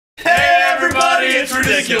It's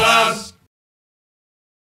Ridiculoud.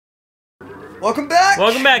 Welcome back.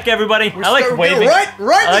 Welcome back, everybody. I like waving. Right.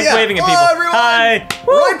 I like waving at people. Everyone. Hi.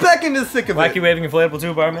 Right back into the thick of it. Wacky waving inflatable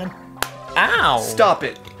tube bar, man. Ow. Stop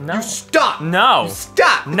it. No. You stop. No. You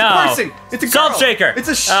stop. It's no. a person. It's a girl. Salt shaker. It's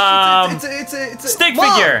a it's a stick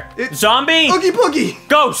mom. figure. It's zombie. Oogie Boogie.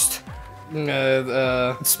 Ghost.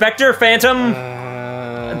 Spectre. Phantom.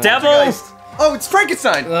 Devil. Oh, it's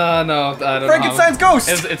Frankenstein. No, I don't know. Frankenstein's ghost.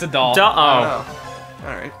 It's a doll. All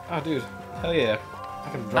right. Oh, dude. Hell yeah.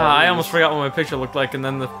 I almost forgot what my picture looked like, and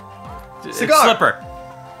then the cigar. Slipper.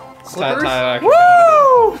 Slippers.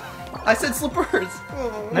 Woo! I said slippers.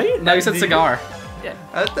 No, you said cigar. Yeah.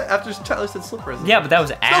 After Tyler said slippers. Yeah, but that was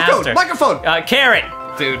Snow after. cone. Microphone. Carrot.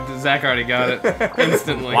 Dude, Zach already got it.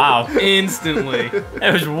 Instantly. Wow. Instantly.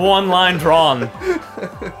 It was one line drawn.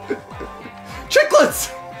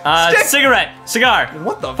 Chiclets. Cigarette. Cigar.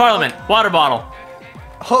 What the Parliament. Water bottle.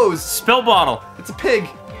 Hose. Spilt bottle. It's a pig.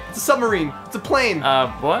 It's a submarine. It's a plane.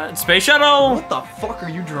 What? Space shuttle. What the fuck are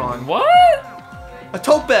you drawing? What? A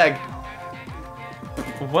tote bag.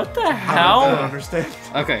 What the I hell? don't understand.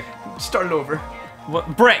 Okay. Start it over.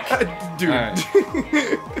 What? Brick. Dude. Alright.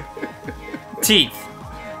 Teeth.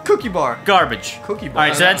 Cookie bar. Garbage. Cookie bar.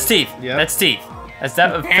 Alright, so that's teeth. Yep. That's teeth. That's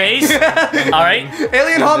that face. Alright.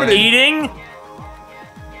 Alien hominid. Eating.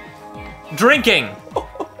 Drinking.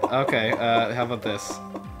 Okay, how about this?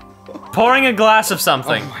 Pouring a glass of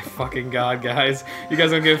something. Oh my fucking god, guys. You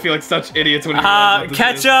guys are gonna feel like such idiots when you realize what this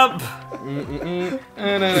ketchup.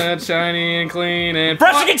 Shiny and clean and...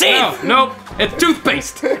 Brushing your teeth! No, nope. It's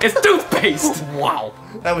toothpaste! It's toothpaste! Wow.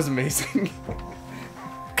 That was amazing.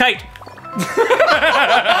 Kite.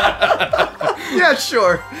 Yeah,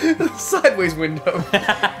 sure. Sideways window.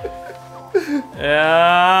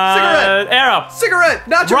 Cigarette. Arrow. Cigarette.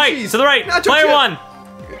 Nacho Right, cheese. to the right. Nacho Player chip. one.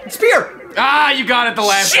 Spear. Ah, you got it the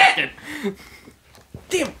last Shit! second.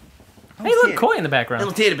 Damn. Hey, look, koi in the background.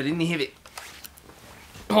 Little but didn't hit it.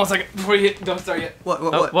 Hold on a second, before you hit, don't start yet. What?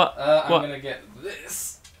 What? I'm gonna get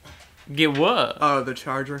this. Get what? Oh, the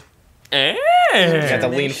charger. Hey. You got to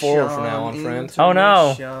lean forward from now on, friend. Oh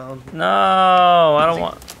no. No, I don't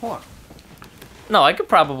want. Hold on. No, I could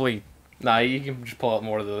probably. Nah, you can just pull out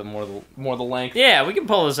more of the length. Yeah, we can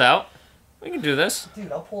pull this out. We can do this.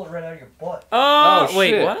 Dude, I'll pull it right out of your butt. Oh, wait,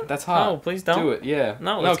 shit. what? That's hot. No, please don't. Do it, yeah.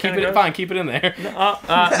 No, no, it's keep kinda it. gross. Fine, keep it in there. All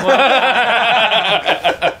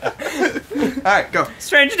right, go.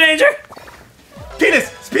 Stranger danger. Penis.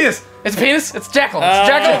 It's penis. It's a penis. It's Jackal. It's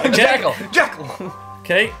Jackal. Jackal. Jackal.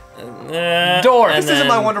 Okay. Door. This isn't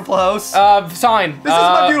my wonderful house. Sign. This is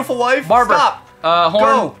my beautiful wife. Barber. Stop.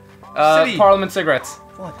 Horn. Go. City. Parliament cigarettes.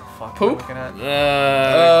 What the fuck? Poop? Am I looking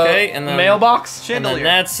at? Okay, and then mailbox. and Chandelier. then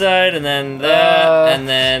that side, and then that, and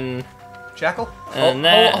then Jackal. and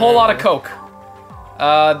that. Whole lot of coke.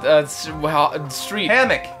 Street.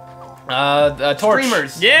 Hammock. Torch.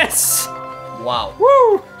 Streamers. Yes. Wow.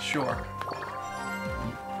 Woo. Sure.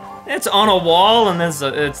 It's on a wall, and it's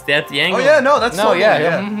at the angle. Oh yeah, no, that's No, totally,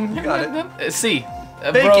 yeah. You got it. C.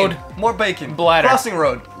 Bacon. Road. More bacon. Bladder. Crossing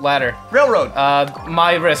road. Ladder. Railroad.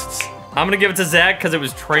 My wrists. I'm gonna give it to Zach because it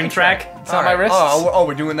was train track. It's not my wrists. Oh,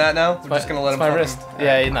 we're doing that now. We're just gonna let him. my fucking- wrist.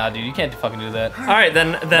 Yeah, nah, dude, you can't fucking do that. All right,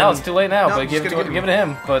 then. No, it's too late now. No, but I'm give just it gonna to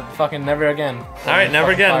him. But fucking never again. All right, never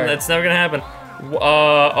Fucking again. fired. That's never gonna happen.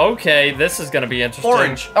 Okay, this is gonna be interesting.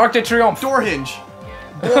 Orange. Arc de Triomphe. Door hinge.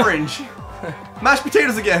 Orange. Mashed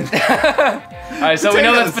potatoes again. Alright, so we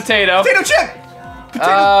know that's potato. Potato chip.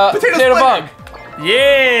 Potato Potato bug.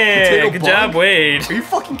 Yeah. Potato Good bug? job, Wade. Are you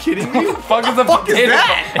fucking kidding me? Fuck is a fuck is potato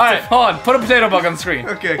that? bug? Alright, hold on. Put a potato bug on the screen.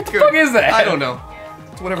 Okay, What the good. fuck is that? I don't know.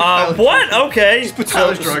 It's whatever. Tyler- What? Okay. Just put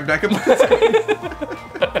Tyler's drawing back up.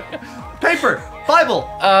 Paper. Bible.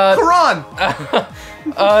 Quran.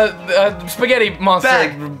 Spaghetti monster.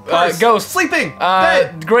 Bag. Purse. Ghost. Sleeping.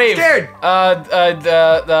 Bed. Grave. Scared. What's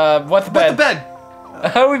the Wet the bed? bed.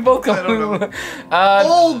 How do we both go? I don't know. uh,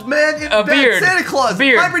 Old man in bed. beard. Santa Claus.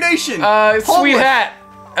 Beard. Hibernation. Sweet Homeless. hat.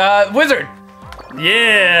 Wizard.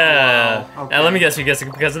 Yeah. Wow, okay. Now let me guess. You guessed it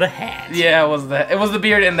because of the hat. Yeah, it was the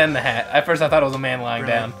beard and then the hat. At first I thought it was a man lying Right.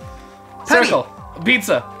 down. Penny. Circle.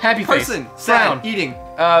 Pizza. Happy Person. face. Sad. Frown. Eating.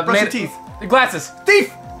 Brush your Man- teeth. Glasses.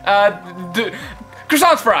 Thief.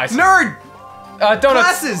 Croissants for eyes. Nerd. Donuts.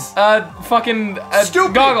 Glasses. Fucking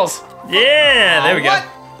Stupid. goggles. Yeah. There we go. What?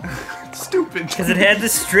 Stupid. Because it had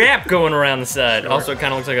this strap going around the side. Also, it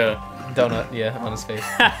kind of looks like a Donut, yeah, on his face.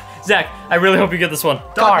 Zach, I really hope you get this one.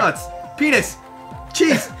 Dog Car. nuts. Penis.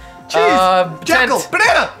 Cheese. Cheese. Jackal. tent.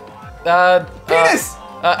 Banana. Penis.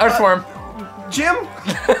 Earthworm. Jim.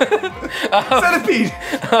 Centipede.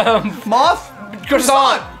 Moth.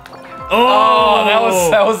 Croissant. Oh,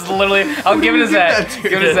 that was literally. I'll give it a Zach. that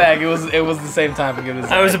Give it a Zach. It was the same time. But give it a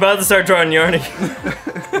Zach. I was about to start drawing Yarny.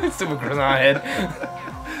 Super cross-eyed.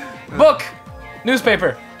 Book,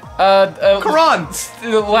 newspaper,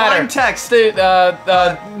 Quran. ladder, Line text.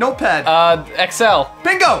 Notepad. Excel,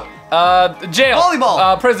 Bingo. jail,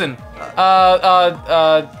 Volleyball. prison,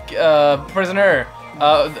 prisoner,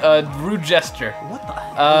 rude gesture. What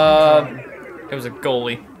the? It was a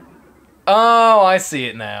goalie. Oh, I see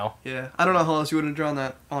it now. Yeah, I don't know how else you would have drawn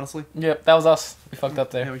that, honestly. Yep, that was us. We fucked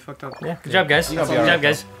up Yeah, there. we fucked up. Yeah, good job, guys. You Good gotta be job, alright,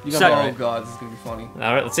 guys. You Suck. gotta be Oh alright. god, this is gonna be funny.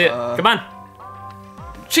 All right, let's see it. Come on.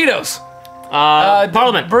 Cheetos,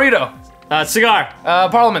 Parliament. burrito, Cigar.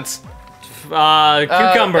 parliaments.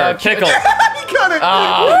 Cucumber. Pickle. You got it.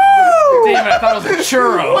 Damn it! I thought it was a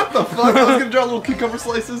churro. What the fuck? I was gonna draw little cucumber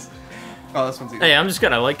slices. Oh, this one's easy. Hey, I'm just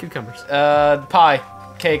good. I like cucumbers. Pie,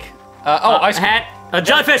 cake. Ice cream. Hat. A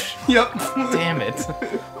jellyfish. Yep. Damn it. Uh,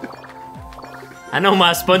 I know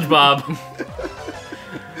my SpongeBob.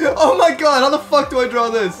 Oh my god, how the fuck do I draw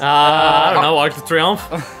this? I don't know. Arc de Triomphe.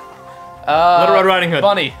 Little Red Riding Hood.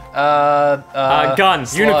 Bunny. Gun.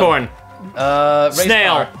 slug. Unicorn. Race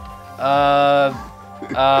Snail. car.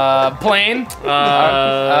 Plane.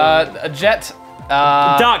 A jet.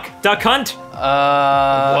 Duck. Duck hunt.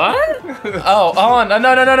 What? Oh, hold on.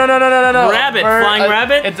 No. Rabbit. Bird, Flying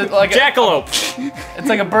rabbit. It's like Jackalope. it's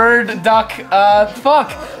like a bird, duck.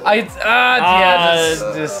 Fuck. Yeah.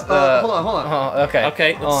 Just. Hold on. Oh, okay.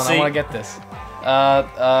 Okay, Hold on. let's I see. want to get this.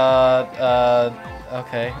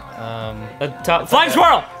 Okay. Flying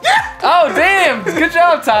squirrel. Oh, damn! Good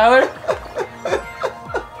job, Tyler.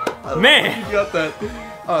 Man, You got that.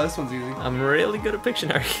 Oh, this one's easy. I'm really good at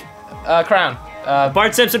Pictionary. Crown.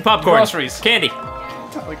 Bart Simpson popcorn. Groceries. Candy.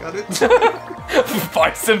 I got it.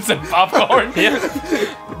 Bart Simpson popcorn. Yeah.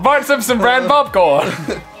 Bart Simpson brand popcorn.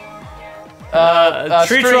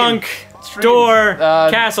 Tree stream. trunk. Stream. Door.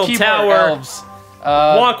 Castle. Keyboard, Tower. elves.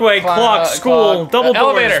 Walkway. Clock. School. clock, Double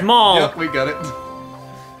doors. elevator. Mall. Yep, we got it.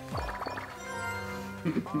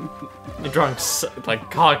 You're drawing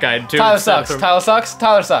like Hawkeye too. Tyler sucks. Tyler sucks.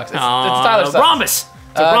 Tyler sucks. It's Tyler sucks. Rhombus.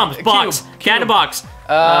 It's a rhombus. cube. Box. Cat in a box.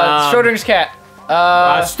 Schrodinger's cat.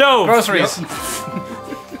 Stove. Groceries.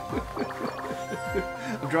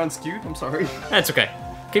 I'm drawing skewed. I'm sorry. That's okay.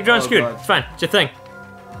 Keep drawing Oh, skewed. God. It's fine. It's your thing.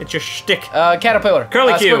 It's your shtick. Caterpillar.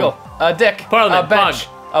 Curlicue. Squiggle. Dick. Parliament. Bench.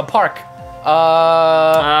 Park.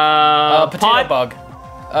 Potato Pot. bug.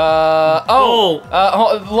 Bowl.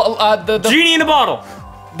 The Genie in a bottle.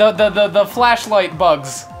 the flashlight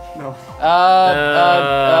bugs. No.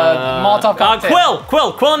 Molotov cocktail.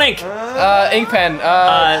 Quill and ink. Ink pen.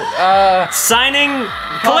 Signing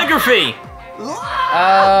calligraphy.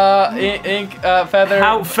 Ink feather.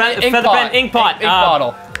 How ink feather pot. pen, ink pot. Ink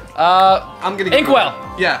bottle. I'm gonna get Inkwell.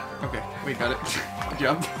 Yeah. Okay. We got it. Good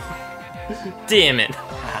job. Damn it.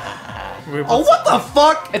 Oh, what the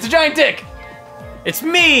fuck? It's a giant dick. It's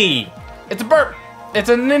me. It's a burp. It's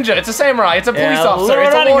a ninja. It's a samurai. It's a police officer. Little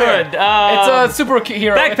It's a Riding lawyer. Hood. It's a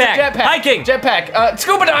superhero. It's a backpack. jetpack. Hiking. Jetpack.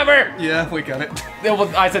 Scuba diver. Yeah, we got it.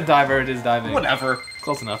 I said diver. It is diving. Whatever.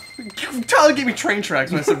 Close enough. Tyler gave me train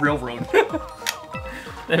tracks when I said railroad.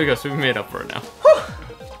 There we go. So we made up for it now.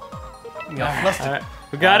 Yeah, All right.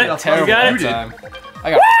 We got it. Terrible. We got You it. did.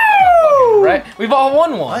 I got fucking right. We've all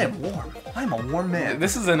won one. I am warm. I'm a warm man.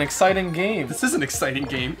 This is an exciting game. This is an exciting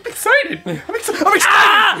game. I'm excited. I'm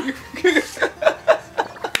excited.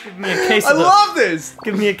 Give me a case I of the. love this.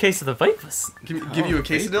 Give me a case of the Vipers. Give you a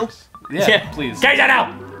quesadilla? Yeah, please. Guys, that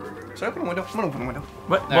out. Should I open a window? I'm gonna open a window.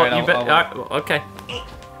 What? All Well, right, you bet. I'll- Okay.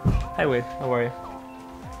 Hi, Wade. How are you?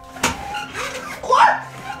 What?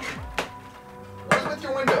 What's with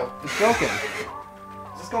your window? It's broken.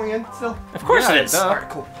 Is this going in still? Of course Yeah, it is. duh. Alright,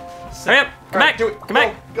 cool. Hurry up. Come back. Do it. Come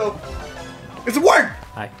back. Go. It's a word.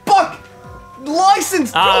 Hi. Fuck.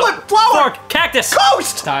 License. Tulip. Flower. Fork. Cactus.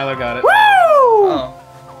 Coast. Tyler got it. Woo! Oh.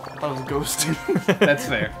 I thought it was a ghost. That's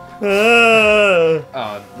fair.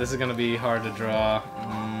 Oh, this is gonna be hard to draw.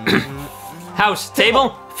 House.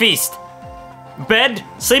 Table. Feast. Bed.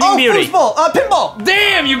 Sleeping Oh, Beauty. foosball. Pinball.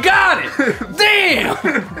 Damn, you got it! Damn!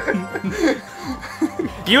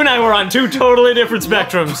 You and I were on two totally different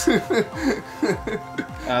spectrums.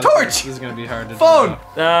 Torch. This is gonna be hard to Phone.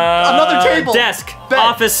 draw. Another table. Desk. Bed.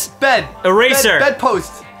 Office. Bed. Eraser. Bed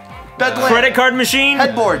post. Bed lamp. Credit card machine.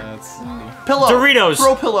 Headboard. Let's see. Pillow. Doritos.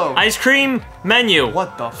 Throw pillow. Ice cream. Menu.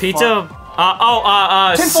 What the Pizza.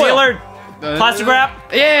 Tinfoil. Sealer. Plastic wrap.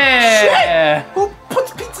 Yeah! Who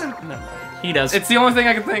puts pizza in? No. He does. It's the only thing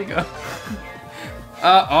I can think of.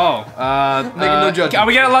 no judgment. Are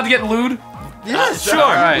we allowed to get lewd? Yes. sure.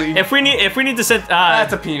 absolutely. If we need to send.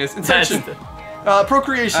 That's a penis. that's- Inception.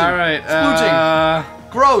 Procreation. Alright, Splooging.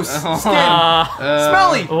 Gross. Skin.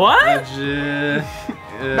 Smelly. What?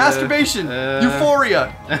 Masturbation.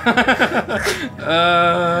 Euphoria.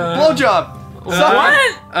 Blowjob. What?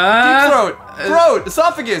 Deep throat. Throat.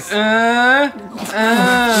 Esophagus.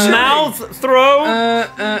 Mouth, throat.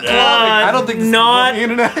 I don't think this not. is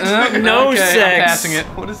on the internet. No okay, sex. I'm passing it.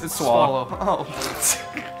 What is it? Swallow. Oh.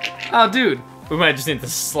 Oh, dude. We might just need to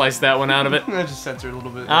slice that one out of it. I just censored a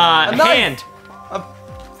little bit. Hand. A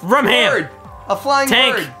Rum hand. bird. A flying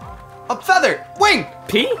Tank. bird. A feather. Wing.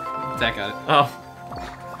 P? Zach got it. Oh.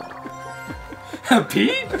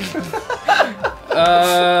 Pete?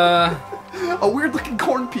 A weird looking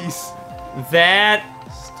corn piece. That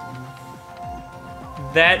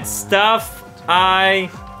stuff I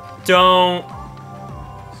don't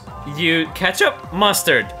use. Ketchup,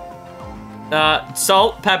 mustard,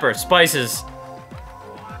 salt, pepper, spices.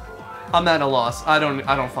 I'm at a loss. I don't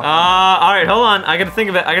fucking. All right, hold on. I gotta think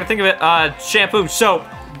of it. Shampoo, soap.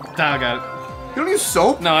 I got it. You don't use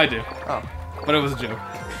soap? No, I do. Oh. But it was a joke.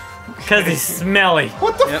 Cause he's smelly.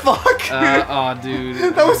 What the fuck? Oh, dude.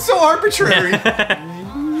 That was so arbitrary.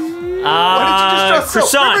 Why did you just draw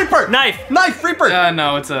soap? Croissant, Reaper. knife. Knife, Reaper.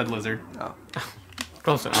 No, it's a lizard. Oh.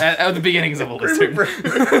 Close enough. At the beginnings of a lizard. Reaper.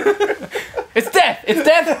 It's death! It's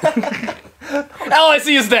death! All I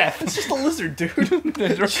see is death! It's just a lizard, dude.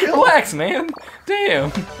 Relax, man.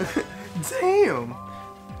 Damn. Damn.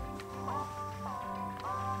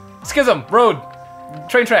 Schism, road,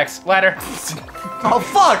 train tracks, ladder. Oh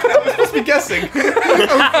fuck! I was supposed to be guessing.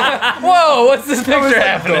 Whoa, what's this picture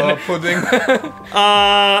happening? Pudding.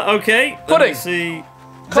 Okay. Pudding. Let's see.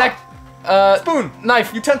 Zach, Spoon.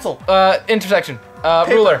 knife, Utensil. intersection,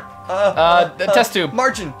 ruler, test tube,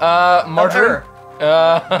 Margin. margarine,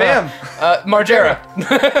 Bam. margera.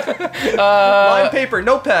 Line paper.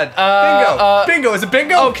 Notepad. Bingo. Bingo. Is it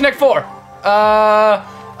bingo? Oh, Connect 4.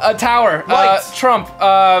 A tower. Lights. Trump.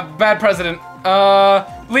 Bad president.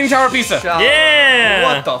 Leaning Tower of Pisa. Shot. Yeah.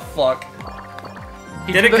 What the fuck?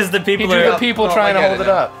 Did it because the He people drew are. the people Oh, trying I to get hold it it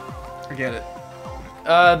now. up. I get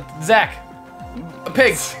it. Zach. A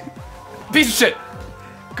pig. Piece of shit.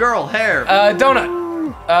 Girl. Hair. Donut.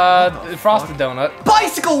 Frosted donut.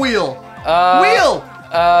 Bicycle wheel. Wheel.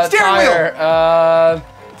 Steering Tire.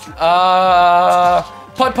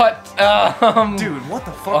 Putt-putt. Dude, what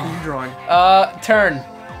the fuck are you drawing? Turn.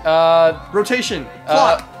 Rotation.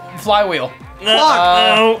 Clock. Flywheel.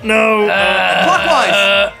 Clock. No.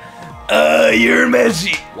 Clockwise. You're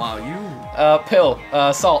messy. Wow, you. Pill.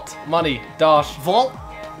 Salt. Money. Dosh. Vault?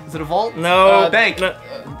 Is it a vault? No. Bank. No.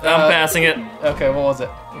 I'm passing it. Okay, what was it?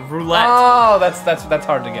 Roulette. Oh, that's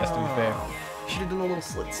hard to guess, to be fair. Should have done the little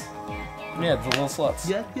slits. Yeah, the little sluts.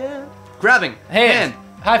 Yeah. Grabbing. Hand.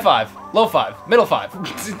 High five. Low five. Middle five.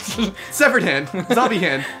 Severed hand. Zombie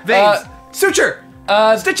hand. Veins. Suture.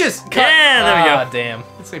 Stitches. Cut. Yeah, there we go. Damn.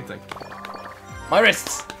 Same thing. My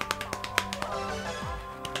wrists.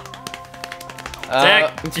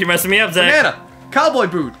 Zach, you're messing me up, Zach. Banana. Cowboy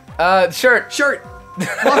boot. Shirt. Shirt.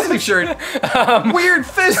 Long sleeve shirt. Weird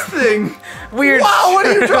fist thing. Weird. Wow, what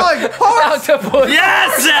are you drawing? Horse. Octopus.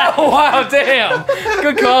 Yes! Oh, wow, damn.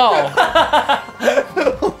 Good call.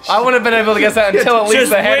 I wouldn't have been able to guess that until at least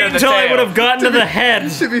Just the head wait or the until I tail. would have gotten to the head.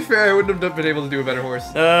 To be fair, I wouldn't have been able to do a better horse.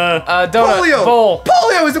 Donut. Polio. Bowl.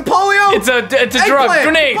 Polio. Is it polio? It's a drug. Eggplant.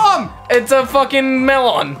 Grenade. Bomb. It's a fucking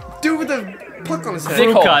melon. Dude with the pluck on his head. Dick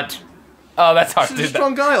Fruit hole. cut. Oh, that's hard, This is a dude.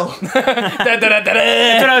 strong guile. That's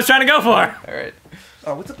what I was trying to go for. Alright.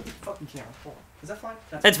 Oh, what's up with the fucking camera? Hold on. Is that fine?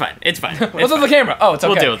 It's fine. It's fine. What's on the camera? Oh, it's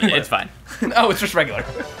okay. We'll deal with it. It's fine. Oh, it's just regular.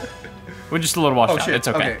 We're just a little washed Oh out. shit. It's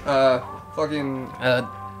okay. Fucking.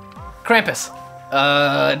 Krampus.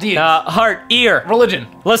 Deity. Heart, ear, Religion.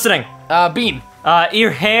 listening, Bean. ear,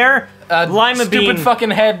 hair, lima bean, Stupid fucking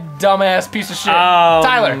head, dumbass piece of shit. Um,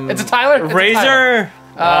 Tyler. It's a Tyler? It's a razor,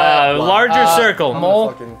 larger circle. Mole.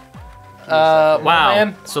 Fucking. Wow.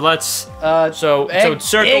 Man. So let's. So So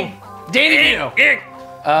circle. Danny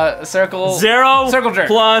circle. Zero. Circle jerk.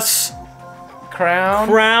 Plus Crown.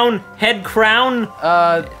 crown. Head crown.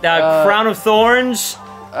 Crown of thorns.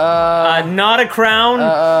 Not a crown.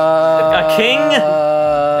 A king.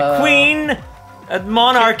 A queen. A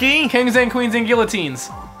monarchy. Kings and queens and guillotines.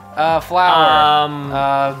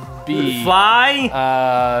 Flower. Bee. Fly.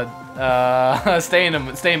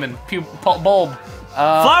 Stamen. Bulb.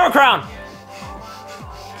 Flower crown.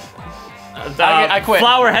 I quit.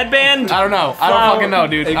 Flower headband. I don't know. I Flower. don't fucking know,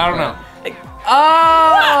 dude. I don't know. Eggplant.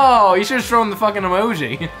 Oh, you should have thrown the fucking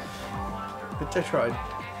emoji. Bitch, I tried.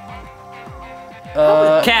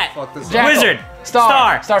 Cat. Fuck this. Jackal. Wizard.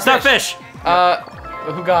 Star. Starfish.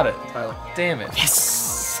 Who got it? Tyler. Damn it.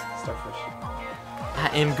 Yes. Starfish. I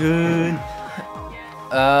am good.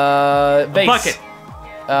 Base. Bucket.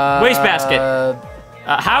 Wastebasket.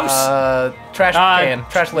 House. Trash can.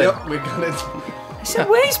 Trash lid. Yep, we got it. I said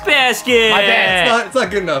wastebasket. My bad. It's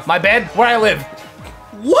not good enough. My bed. Where I live.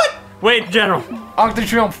 What? Wait, General. Arc de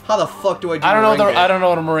Triomphe. How the fuck do I do I don't know. merengue? I don't know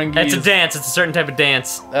what a merengue It's is. a dance. It's a certain type of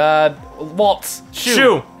dance. Waltz.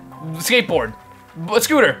 Shoe. Skateboard.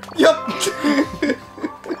 Scooter. Yep.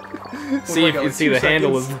 See if you can see the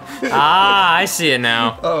handle is. Ah, I see it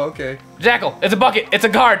now. Oh, okay. Jackal. It's a bucket. It's a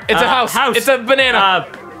guard. It's a house. It's a banana.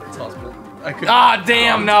 It's hospital. I could. Ah,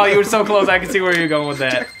 damn! No, you were so close. I can see where you're going with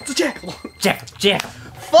that. It's a jackal. Jack.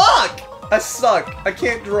 Fuck! I suck. I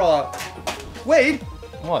can't draw. Wade,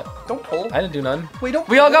 What? don't pull. I didn't do none. Wait, don't.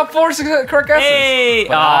 We all got 4 correct guesses. Hey!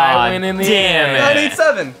 But I win in the damn end. it.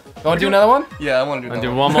 987. You want to do another one? Yeah, I want to do Wanna that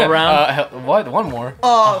do one more round? What? One more?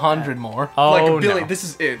 100 more. Oh, Like a billion. no. This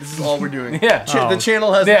is it. This is all we're doing. Yeah. The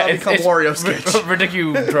channel has now become Wario sketch.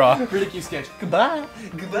 Ridiculoud draw. Ridicusketch. Goodbye.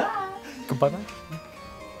 Goodbye. Goodbye.